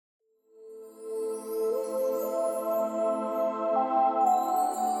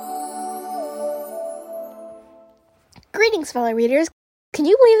Greetings, fellow readers. Can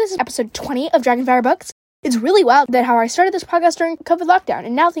you believe this is episode 20 of Dragonfire Books? It's really wild that how I started this podcast during COVID lockdown,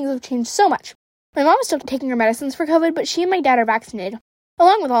 and now things have changed so much. My mom is still taking her medicines for COVID, but she and my dad are vaccinated,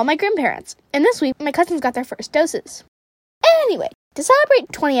 along with all my grandparents. And this week, my cousins got their first doses. Anyway, to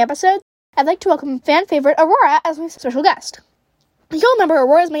celebrate 20 episodes, I'd like to welcome fan favorite Aurora as my special guest. You'll remember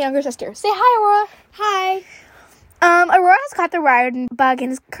Aurora is my younger sister. Say hi, Aurora. Hi. Aurora has caught the Riordan bug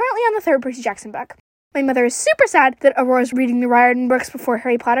and is currently on the third Percy Jackson book. My mother is super sad that Aurora's reading the Riordan books before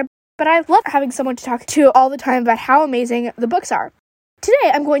Harry Potter, but I love having someone to talk to all the time about how amazing the books are.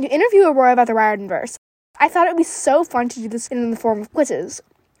 Today, I'm going to interview Aurora about the Riordanverse. I thought it would be so fun to do this in the form of quizzes.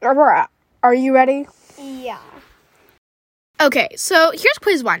 Aurora, are you ready? Yeah. Okay, so here's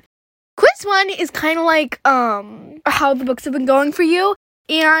quiz 1. Quiz 1 is kind of like, how the books have been going for you,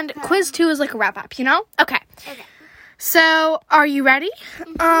 and quiz 2 is like a wrap-up, you know? Okay. So, are you ready?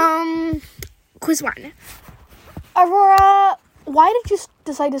 Quiz 1. Aurora, why did you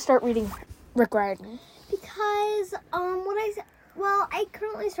decide to start reading Rick Riordan? Because, I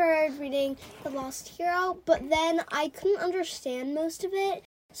currently started reading The Lost Hero, but then I couldn't understand most of it,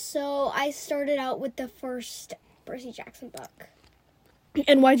 so I started out with the first Percy Jackson book.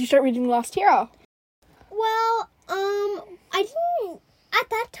 And why did you start reading The Lost Hero? Well, at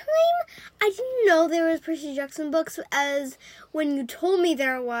that time, I didn't know there was Percy Jackson books as when you told me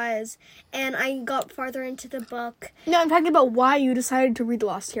there was, and I got farther into the book. No, I'm talking about why you decided to read The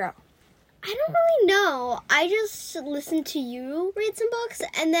Lost Hero. I don't really know. I just listened to you read some books,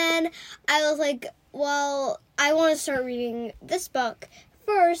 and then I was like, well, I want to start reading this book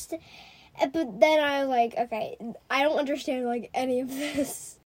first. But then I was like, okay, I don't understand, any of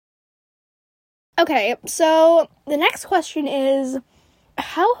this. Okay, so the next question is,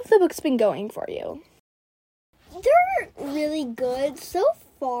 how have the books been going for you? They're really good so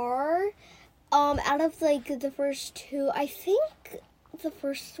far. Out of, the first two, I think the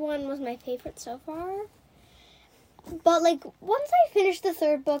first one was my favorite so far. But, once I finish the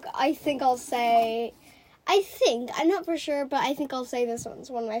third book, I'm not for sure, but I think I'll say this one's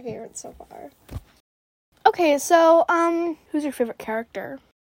one of my favorites so far. Okay, so, who's your favorite character?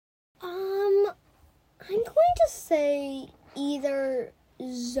 I'm going to say either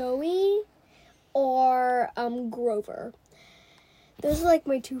Zoe or, Grover. Those are,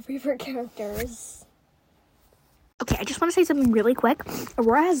 my two favorite characters. Okay, I just want to say something really quick.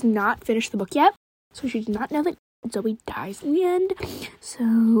 Aurora has not finished the book yet, so she did not know that Zoe dies in the end.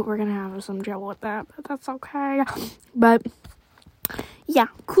 So we're gonna have some trouble with that, but that's okay. But yeah,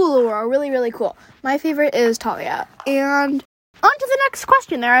 cool, Aurora, really, really cool. My favorite is Talia. And on to the next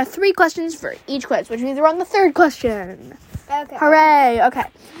question. There are 3 questions for each quiz, which means we're on the 3rd question. Okay. Hooray! Okay.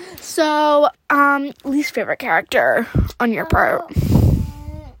 So, least favorite character on your part. Kind of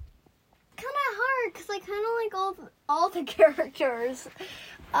hard, because I kind of like all the characters.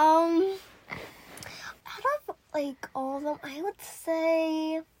 Out of, all of them, I would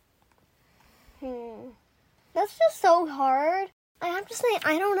say, that's just so hard. I have to say,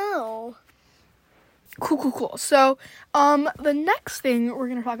 I don't know. Cool. So, the next thing we're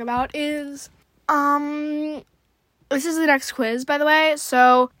gonna talk about is, this is the next quiz, by the way.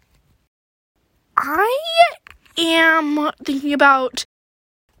 So, I am thinking about,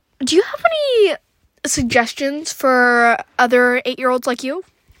 do you have any suggestions for other 8-year-olds like you?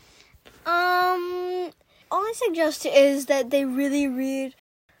 All I suggest is that they really read,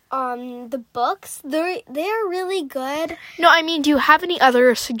 the books. They are really good. No, I mean, do you have any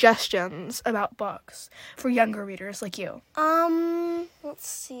other suggestions about books for younger readers like you? Let's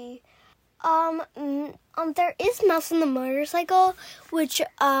see. There is Mouse and the Motorcycle, which,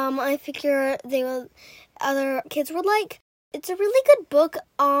 I figure other kids would like. It's a really good book.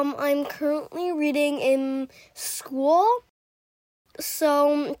 I'm currently reading in school.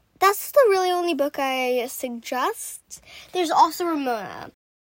 So, that's the really only book I suggest. There's also Ramona.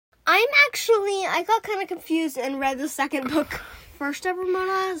 I got kind of confused and read the second book first of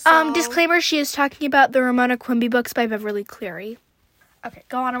Ramona. So. Disclaimer, she is talking about the Ramona Quimby books by Beverly Cleary. Okay,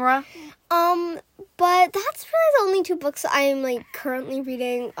 go on, Aurora. But that's really the only 2 books I'm, currently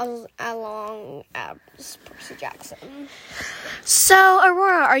reading along Percy Jackson. So,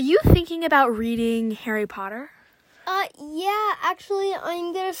 Aurora, are you thinking about reading Harry Potter? Yeah, actually,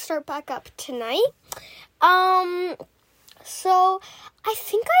 I'm gonna start back up tonight. So, I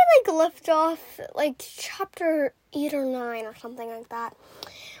think I, left off, chapter 8 or 9 or something like that.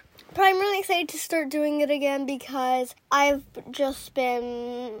 But I'm really excited to start doing it again because I've just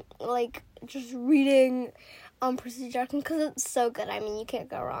been, just reading Percy Jackson because it's so good. I mean, you can't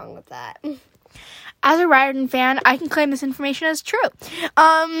go wrong with that. As a Riordan fan, I can claim this information as true.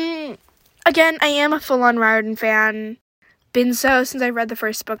 Again, I am a full-on Riordan fan. been so since I read the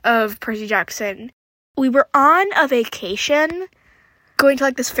first book of Percy Jackson. We were on a vacation, going to,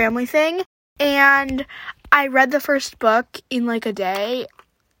 like, this family thing, and I read the first book in, like, a day.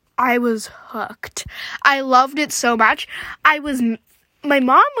 I was hooked. I loved it so much. My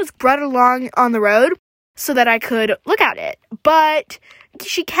mom was brought along on the road so that I could look at it, but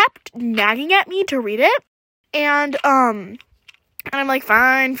she kept nagging at me to read it, and I'm like,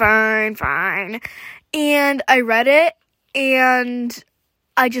 fine. And I read it, and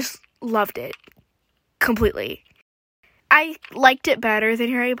I just loved it completely. I liked it better than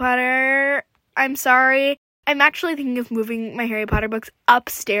Harry Potter. I'm sorry. I'm actually thinking of moving my Harry Potter books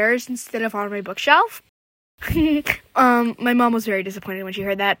upstairs instead of on my bookshelf. My mom was very disappointed when she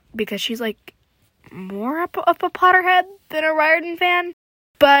heard that because she's, like, more of a Potterhead than a Riordan fan.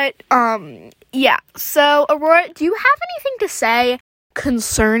 But, yeah. So, Aurora, do you have anything to say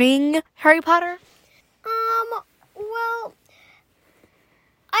concerning Harry Potter? Well,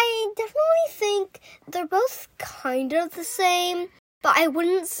 I definitely think they're both kind of the same, but I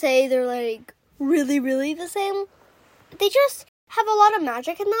wouldn't say they're, like, really, really the same. They just have a lot of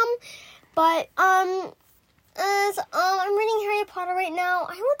magic in them, but, as, I'm reading Harry Potter right now,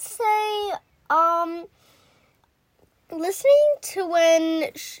 I would say, listening to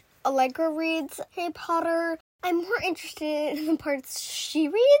when Allegra reads Harry Potter, I'm more interested in the parts she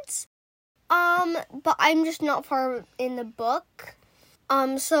reads, but I'm just not far in the book,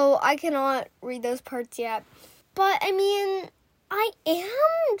 so I cannot read those parts yet. But, I mean, I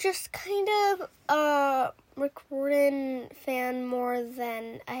am just kind of a Rick Riordan fan more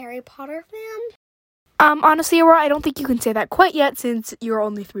than a Harry Potter fan. Honestly, Aurora, I don't think you can say that quite yet since you're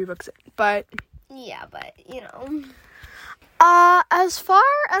only 3 books in, but... Yeah, but, you know. As far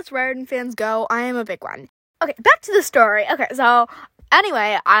as Riordan fans go, I am a big one. Okay, back to the story. Okay, so,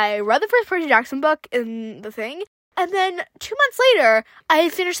 anyway, I read the first Percy Jackson book in the thing, and then 2 months later, I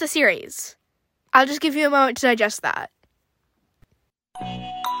finished the series. I'll just give you a moment to digest that.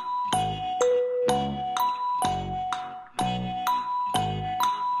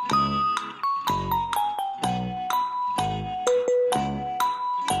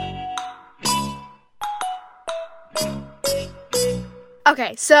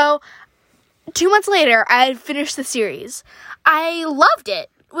 Okay, so 2 months later, I had finished the series. I loved it.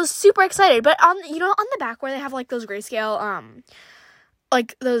 Was super excited. But on the back where they have, like, those grayscale,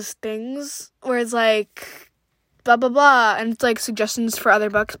 like, those things where it's, like, blah, blah, blah, and it's, like, suggestions for other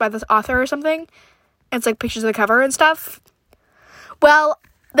books by this author or something. And it's, like, pictures of the cover and stuff. Well,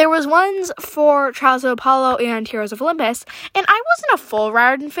 there was ones for Trials of Apollo and Heroes of Olympus, and I wasn't a full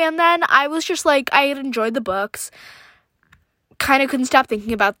Riordan fan then. I was just, like, I had enjoyed the books. Kind of couldn't stop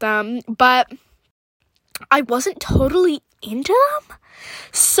thinking about them, but I wasn't totally into them.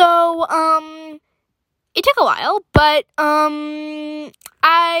 So, it took a while, but, I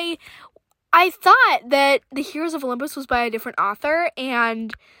thought that the Heroes of Olympus was by a different author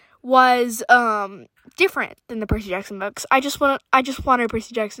and was, different than the Percy Jackson books. I just wanted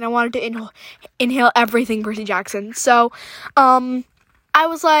Percy Jackson. I wanted to inhale everything Percy Jackson. So, I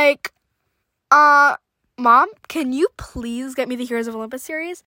was like, Mom, can you please get me the Heroes of Olympus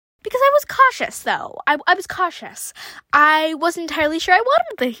series? Because I was cautious, though. I was cautious. I wasn't entirely sure I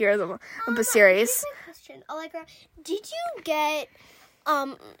wanted the Heroes of Olympus series. Here's my question, Allegra. Did you get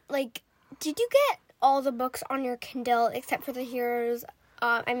all the books on your Kindle except for the Heroes,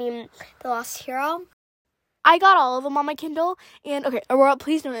 the Lost Hero? I got all of them on my Kindle, and, okay, Aurora,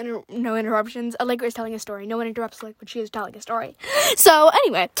 please no interruptions. Allegra is telling a story. No one interrupts, like, when she is telling a story. So,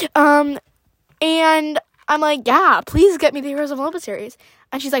 anyway, and I'm like, yeah, please get me the Heroes of Olympus series.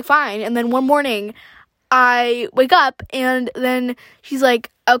 And she's like, fine. And then one morning, I wake up, and then she's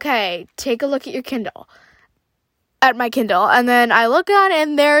like, okay, take a look at your Kindle. At my Kindle. And then I look on,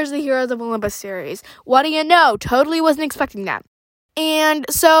 and there's the Heroes of Olympus series. What do you know? Totally wasn't expecting that. And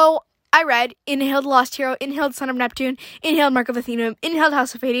so I read Inhaled Lost Hero, Inhaled Son of Neptune, Inhaled Mark of Athena, Inhaled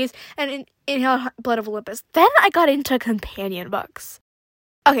House of Hades, and Inhaled Blood of Olympus. Then I got into companion books.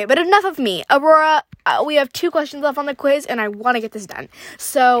 Okay, but enough of me. Aurora, we have 2 questions left on the quiz, and I want to get this done.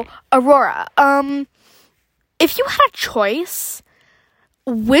 So, Aurora, if you had a choice,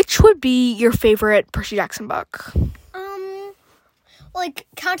 which would be your favorite Percy Jackson book? Like,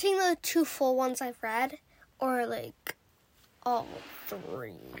 counting the 2 full ones I've read, or, like, all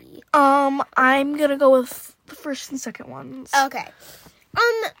 3? I'm gonna go with the first and second ones. Okay.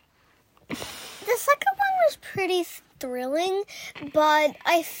 The second one was pretty thrilling, but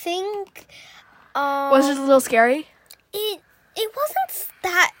I think, was it a little scary? It wasn't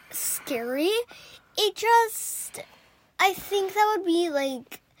that scary. It just, I think that would be,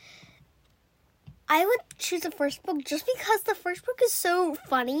 like, I would choose the first book just because the first book is so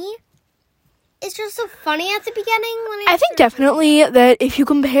funny. It's just so funny at the beginning. I think definitely that if you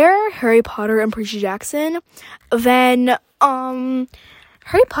compare Harry Potter and Percy Jackson, then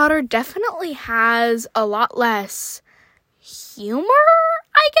Harry Potter definitely has a lot less humor,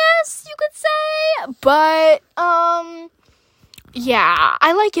 I guess you could say. But yeah,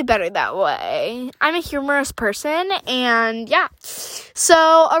 I like it better that way. I'm a humorous person, and yeah.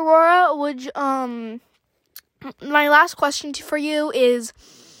 So Aurora, would my last question for you is,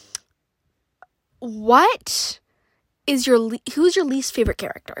 who's your least favorite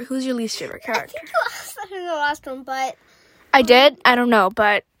character? Who's your least favorite character? I think you asked that in the last one, but I did? I don't know,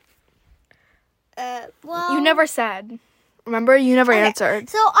 but well, you never said. Remember, you never answered.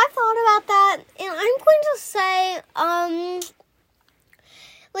 So I thought about that, and I'm going to say,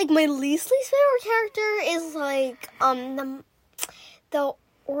 like, my least favorite character is, like, the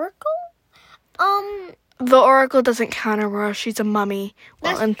Oracle? The Oracle doesn't count, Aurora. She's a mummy.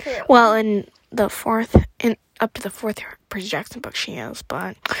 That's true. Well, in the fourth, up to the fourth Percy Jackson book she is,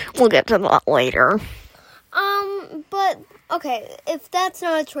 but we'll get to that later. But, okay, if that's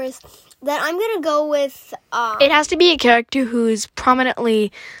not a choice, then I'm gonna go with, It has to be a character who is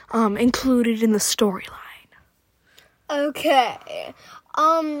prominently, included in the storyline. Okay.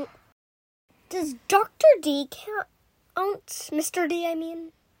 Does Dr. D count? Mr. D, I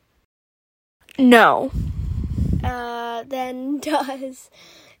mean? No. Then does,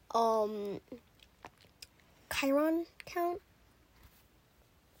 Chiron count?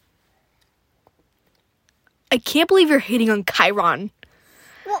 I can't believe you're hating on Chiron.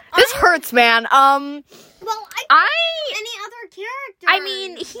 Well, This hurts, man. Well, any other character. I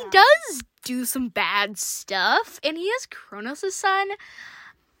mean, he does do some bad stuff, and he has Kronos' son.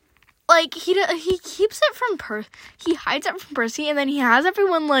 Like, he keeps it from he hides it from Percy, and then he has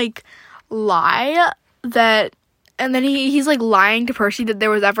everyone, like, lie that, and then he's, like, lying to Percy that there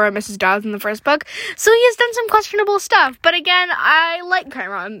was ever a Mrs. Dawes in the first book. So he has done some questionable stuff. But again, I like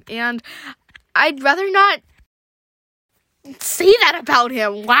Chiron, and I'd rather not say that about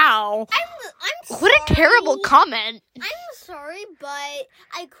him. Wow. I'm What a terrible comment. I'm sorry, but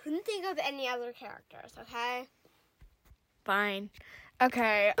I couldn't think of any other characters, okay? Fine.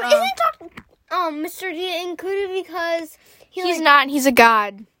 Okay. But isn't Mr. D included because he's not. He's a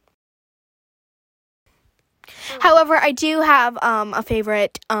god. However, I do have a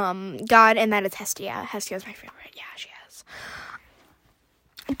favorite god, and that is Hestia. Hestia is my favorite. Yeah, she is.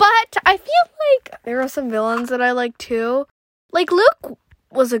 But I feel like there are some villains that I like too. Like, Luke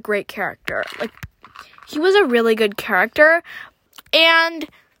was a great character. Like, he was a really good character. And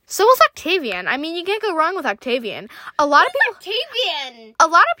so was Octavian. I mean, you can't go wrong with Octavian. A lot of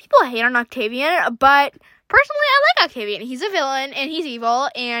people hate on Octavian, but personally, I like Octavian. He's a villain, and he's evil,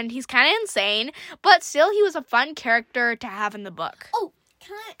 and he's kind of insane, but still, he was a fun character to have in the book. Oh,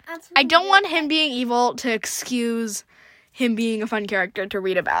 can I add something? I don't want him being evil to excuse him being a fun character to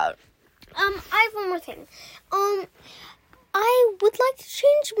read about. I have one more thing. I would like to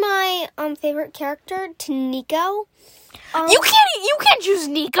change my favorite character to Nico. You can't choose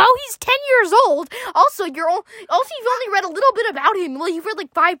Nico. He's 10 years old. Also, you've only read a little bit about him. Well, you've read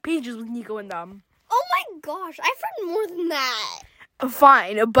like 5 pages with Nico in them. Oh my gosh, I've read more than that.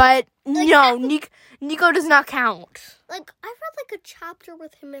 Fine, but like, no, Nico does not count. Like, I've read like a chapter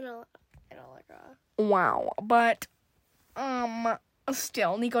with him in a Wow, but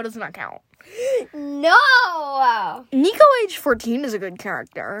still, Nico does not count. No! Nico age 14 is a good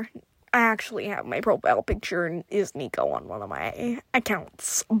character. I actually have my profile picture and is Nico on one of my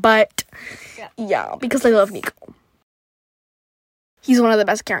accounts. But, yeah, because I love Nico. He's one of the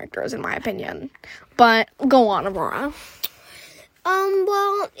best characters, in my opinion. But, go on, Aurora.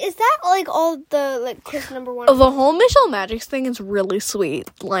 Well, is that, like, all the, like, quiz number 1? The whole Michelle Magics thing is really sweet.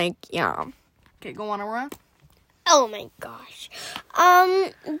 Like, yeah. Okay, go on, Aurora. Oh my gosh.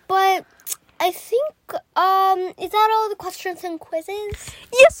 But I think, is that all the questions and quizzes?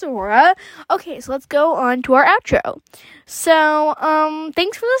 Yes, Aurora. Okay, so let's go on to our outro. So,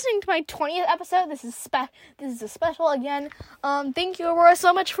 thanks for listening to my 20th episode. This is a special again. Thank you, Aurora,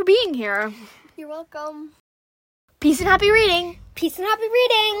 so much for being here. You're welcome. Peace and happy reading. Peace and happy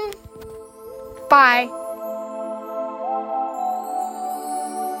reading. Bye.